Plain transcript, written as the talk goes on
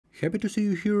Happy to see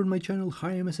you here on my channel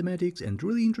Higher Mathematics, and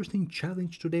really interesting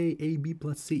challenge today. AB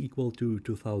plus C equal to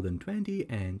 2020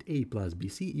 and A plus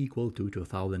BC equal to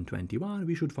 2021.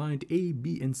 We should find A,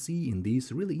 B and C in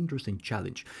this really interesting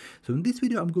challenge. So in this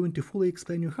video I'm going to fully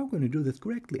explain you how I'm going to do this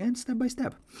correctly and step by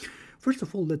step. First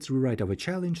of all, let's rewrite our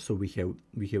challenge. So we have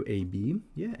AB,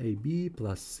 AB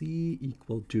plus C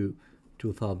equal to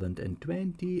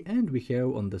 2020, and we have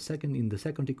in the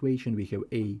second equation we have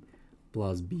A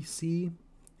plus BC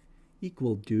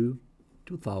equal to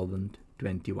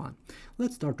 2021.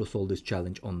 Let's start to solve this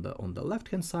challenge on the left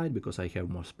hand side because I have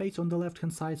more space on the left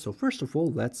hand side. So first of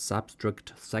all, let's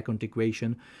subtract second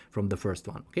equation from the first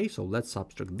one. Okay, so let's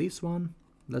subtract this one.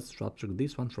 Let's subtract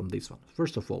this one from this one.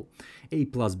 First of all, A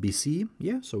plus BC,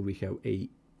 so we have A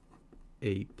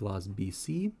plus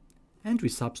BC, and we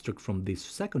subtract from this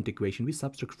second equation, we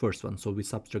subtract first one, so we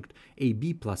subtract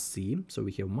AB plus C, so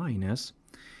we have minus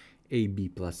AB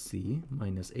plus C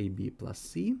minus AB plus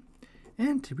C,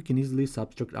 and we can easily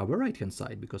subtract our right hand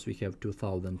side because we have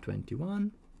 2021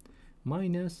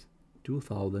 minus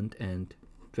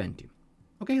 2020.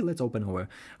 Okay, let's open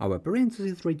our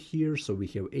parentheses right here. So we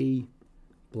have A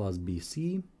plus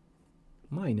BC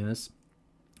minus,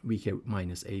 we have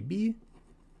minus AB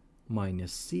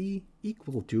minus C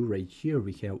equal to, right here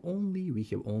we have only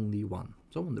 1.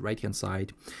 So on the right hand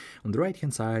side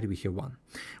we have 1.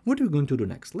 What are we going to do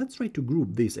next? Let's try to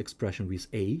group this expression with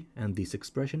A and this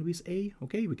expression with A.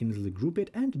 Okay, we can easily group it,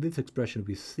 and this expression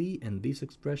with C and this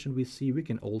expression with C we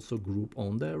can also group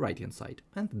on the right hand side,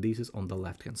 and this is on the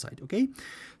left hand side. Okay,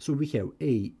 so we have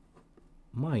A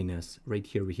minus, right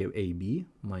here we have AB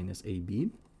minus AB,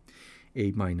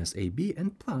 A minus AB,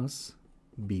 and plus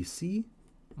BC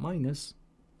minus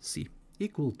C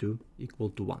equal to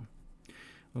 1.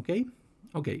 Okay,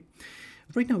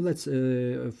 right now let's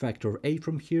factor A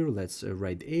from here. Let's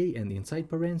write A, and inside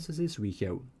parentheses we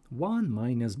have 1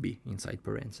 minus B inside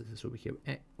parentheses, so we have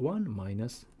 1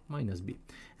 minus B.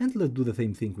 And let's do the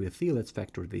same thing with C. Let's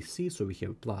factor this C, so we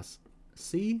have plus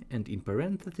C, and in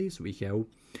parentheses we have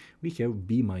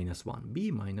B minus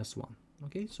 1.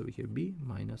 Okay, so we have B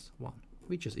minus 1,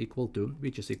 which is equal to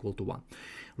 1.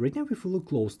 Right now, if we look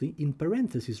closely, in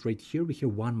parentheses right here we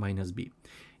have 1 minus B.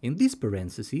 In these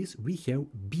parentheses we have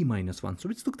B minus 1. So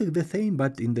it's look like the same,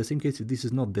 but in the same case this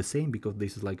is not the same because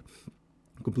this is like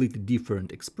completely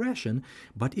different expression.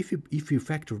 But if you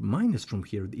factor minus from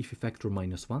here, if you factor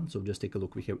minus 1, so just take a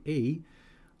look, we have A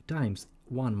times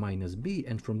 1 minus B,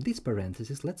 and from this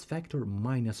parenthesis let's factor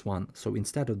minus 1. So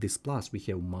instead of this plus we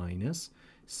have minus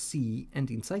C, and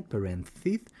inside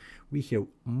parentheses we have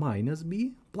minus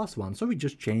B plus 1. So we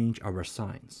just change our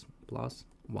signs, plus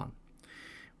 1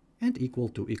 and equal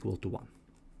to 1.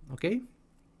 Okay,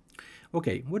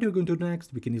 what are we going to do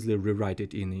next? We can easily rewrite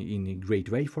it in a great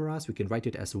way for us. We can write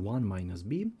it as 1 minus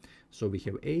B. So we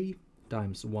have A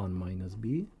times 1 minus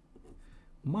B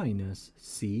minus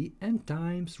C, and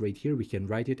times, right here we can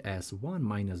write it as 1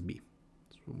 minus B.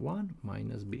 So 1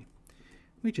 minus B,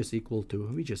 which is equal to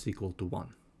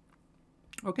 1.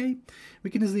 Okay, we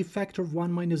can easily factor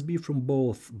 1 minus B from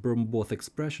both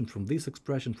expressions, from this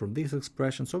expression, from this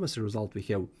expression. So as a result we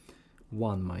have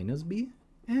 1 minus B,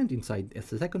 and inside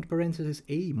as the second parenthesis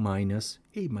A minus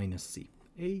C,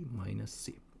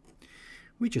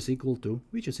 which is equal to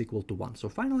 1. So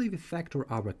finally we factor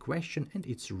our question, and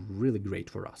it's really great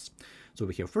for us. So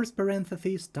we have first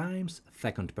parenthesis times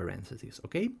second parenthesis.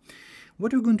 Okay,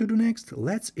 what are we going to do next?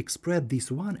 Let's express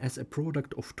this one as a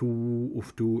product of two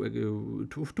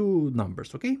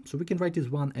numbers. Okay, so we can write this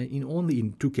one only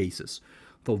in two cases.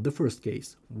 So the first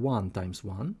case, 1 times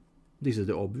 1. This is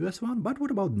the obvious one, but what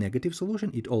about negative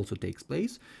solution? It also takes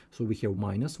place. So we have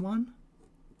minus 1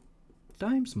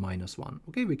 times minus 1.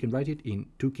 Okay, we can write it in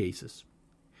two cases.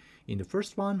 In the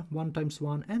first one, 1 times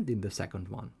 1, and in the second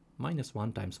one, minus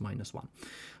 1 times minus 1.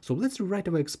 So let's rewrite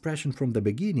our expression from the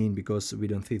beginning because we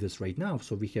don't see this right now.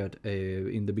 So we had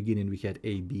in the beginning we had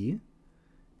AB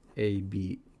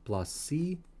plus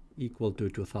C equal to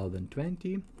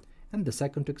 2020, and the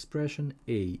second expression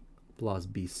A plus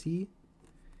BC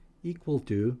equal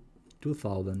to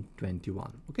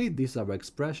 2021. Okay, this is our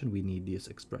expression. We need this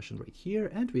expression right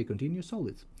here, and we continue solve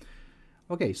it.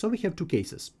 Okay, so we have two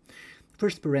cases.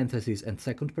 First parenthesis and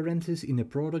second parenthesis in a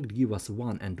product give us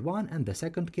 1 and 1, and the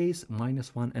second case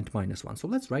minus 1 and minus 1. So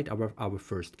let's write our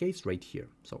first case right here.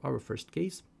 So our first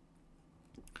case,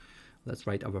 let's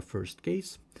write our first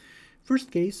case. First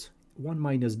case, 1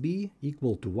 minus B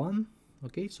equal to 1.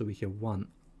 Okay, so we have 1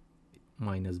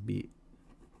 minus B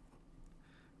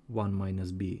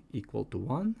equal to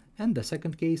 1, and the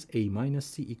second case A minus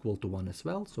C equal to 1 as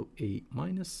well, so A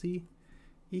minus C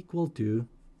equal to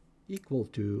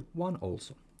 1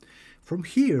 also. From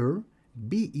here,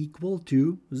 b equal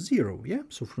to 0, yeah?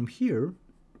 So from here,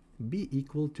 b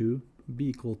equal to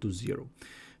 0.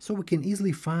 So we can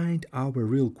easily find our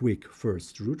real quick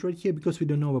first root right here, because we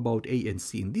don't know about a and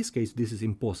c. In this case, this is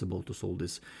impossible to solve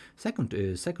this second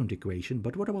equation.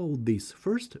 But what about this?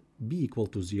 First, b equal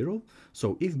to 0.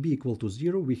 So if b equal to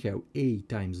 0, we have a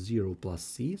times 0 plus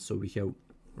c. So we have,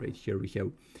 right here, we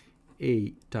have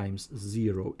a times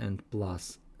 0 and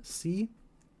plus c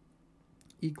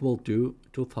equal to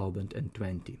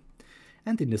 2020.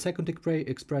 And in the second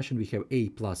expression, we have a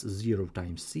plus 0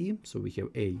 times c. So we have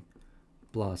a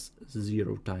plus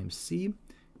 0 times c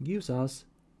gives us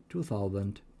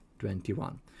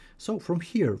 2021. So from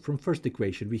here, from first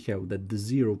equation, we have that the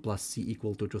 0 plus c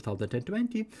equal to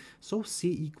 2020. So c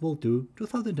equal to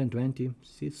 2020.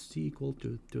 C equal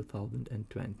to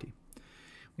 2020.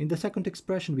 In the second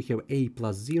expression, we have a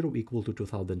plus 0 equal to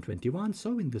 2021.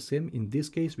 So in this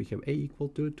case, we have a equal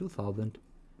to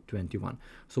 2021.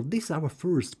 So these are our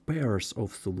first pairs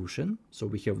of solution. So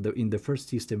we have in the first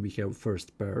system, we have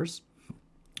first pairs.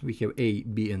 We have a,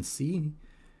 b, and c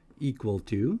equal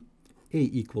to a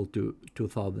equal to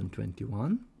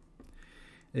 2021,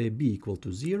 b equal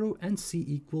to 0, and c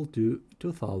equal to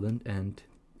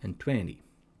 2020.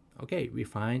 Okay, we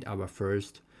find our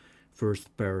first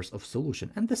pairs of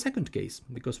solution. And the second case,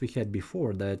 because we had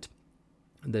before that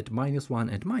 -1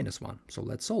 and -1. So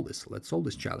let's solve this. Let's solve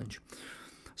this challenge.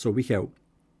 So we have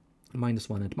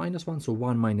 -1 and -1. So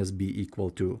 1 minus b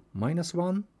equal to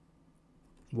 -1.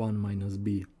 1 minus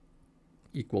b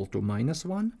equal to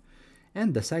 -1,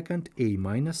 and the second a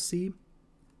minus c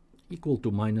equal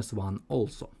to -1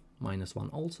 also, -1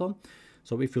 also.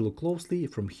 So if you look closely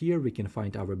from here, we can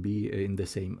find our b in the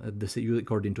same,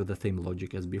 according to the same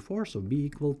logic as before. So b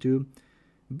equal to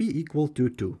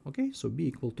 2. Okay, so b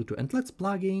equal to 2, and let's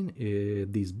plug in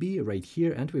this b right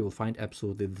here, and we will find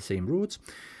absolutely the same roots.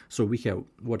 So we have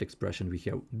what expression? We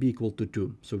have b equal to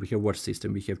 2. So we have what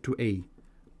system? We have 2a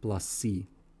plus c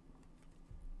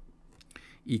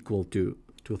equal to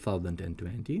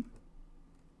 2020,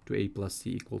 2a plus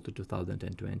c equal to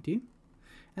 2020,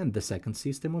 and the second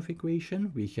system of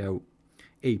equation, we have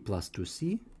a plus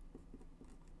 2c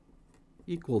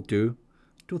equal to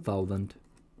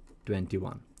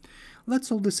 2021. Let's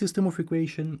solve the system of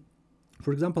equation.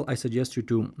 For example, I suggest you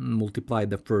to multiply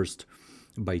the first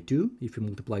by 2. If you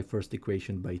multiply first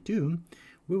equation by 2,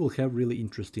 we will have really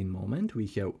interesting moment. We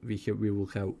will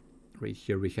have right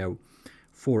here, we have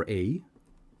 4a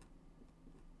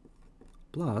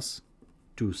plus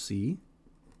 2c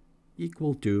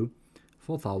equal to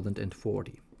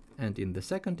 4040. And in the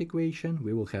second equation,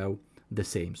 we will have the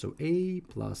same. So a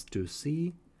plus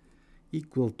 2c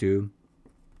equal to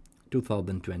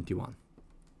 2021.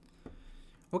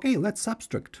 Okay, let's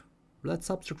subtract. Let's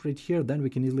subtract right here, then we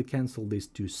can easily cancel this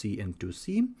 2c and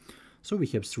 2c. So we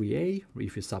have 3a,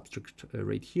 if we subtract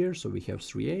right here, so we have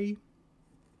 3a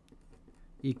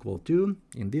equal to,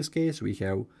 in this case, we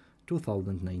have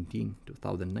 2019,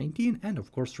 and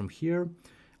of course from here,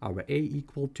 our a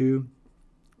equal to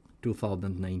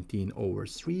 2019 over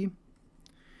 3,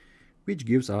 which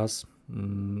gives us,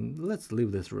 let's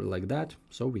leave this like that,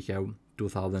 so we have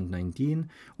 2019,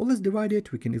 well, let's divide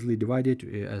it, we can easily divide it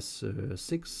as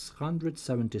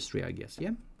 673, I guess,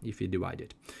 yeah, if we divide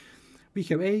it. We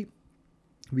have a,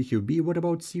 we have b, what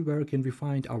about c? Where can we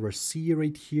find our c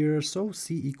right here? So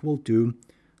c equal to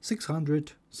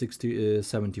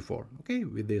 674. Okay,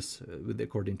 with this,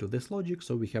 according to this logic,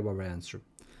 so we have our answer.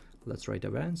 Let's write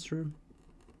our answer.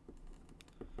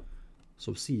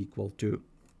 So c equal to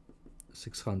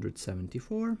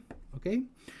 674. Okay,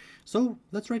 so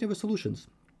let's write our solutions.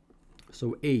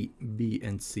 So a, b,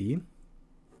 and c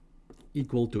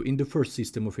equal to, in the first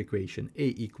system of equation,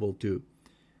 a equal to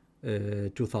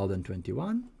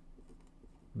 2021,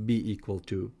 b equal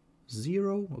to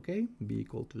 0. Okay, b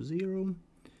equal to 0.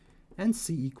 And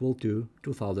c equal to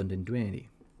 2020.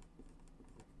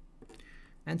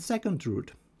 And second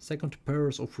root, second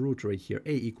pairs of root right here,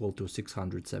 a equal to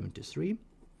 673,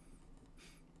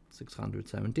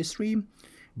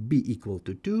 b equal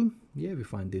to 2, yeah, we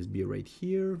find this b right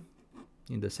here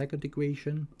in the second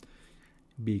equation,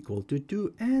 b equal to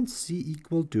 2, and c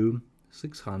equal to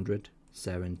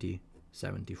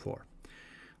 674.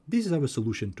 This is our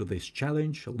solution to this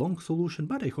challenge, a long solution,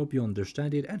 but I hope you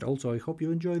understand it, and also I hope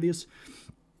you enjoy this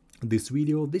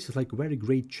video. This is like a very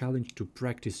great challenge to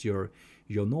practice your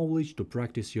knowledge, to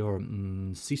practice your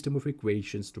system of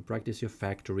equations, to practice your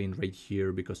factoring right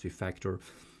here, because we factor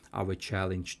our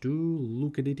challenge to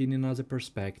look at it in another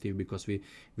perspective, because we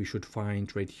should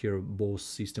find right here both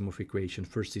system of equation,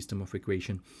 first system of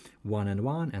equation 1 and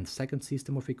 1, and second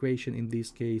system of equation in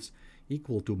this case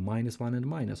equal to -1 and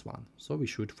 -1. So we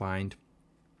should find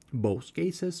both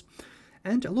cases.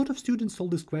 And a lot of students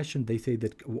solve this question. They say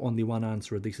that only one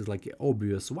answer, this is like an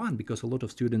obvious one, because a lot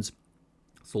of students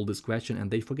solve this question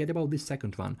and they forget about this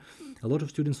second one. A lot of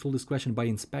students solve this question by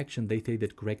inspection. They say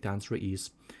that correct answer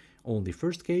is only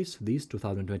first case, this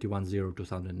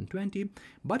 2021-0-2020.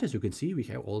 But as you can see, we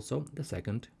have also the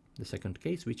second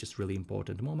case, which is really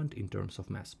important moment in terms of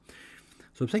math.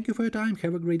 So thank you for your time.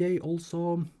 Have a great day.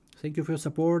 Also, thank you for your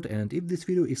support, and if this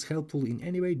video is helpful in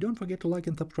any way, don't forget to like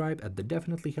and subscribe, and that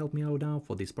definitely help me out now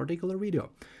for this particular video.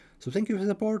 So thank you for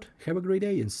your support, have a great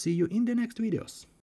day, and see you in the next videos.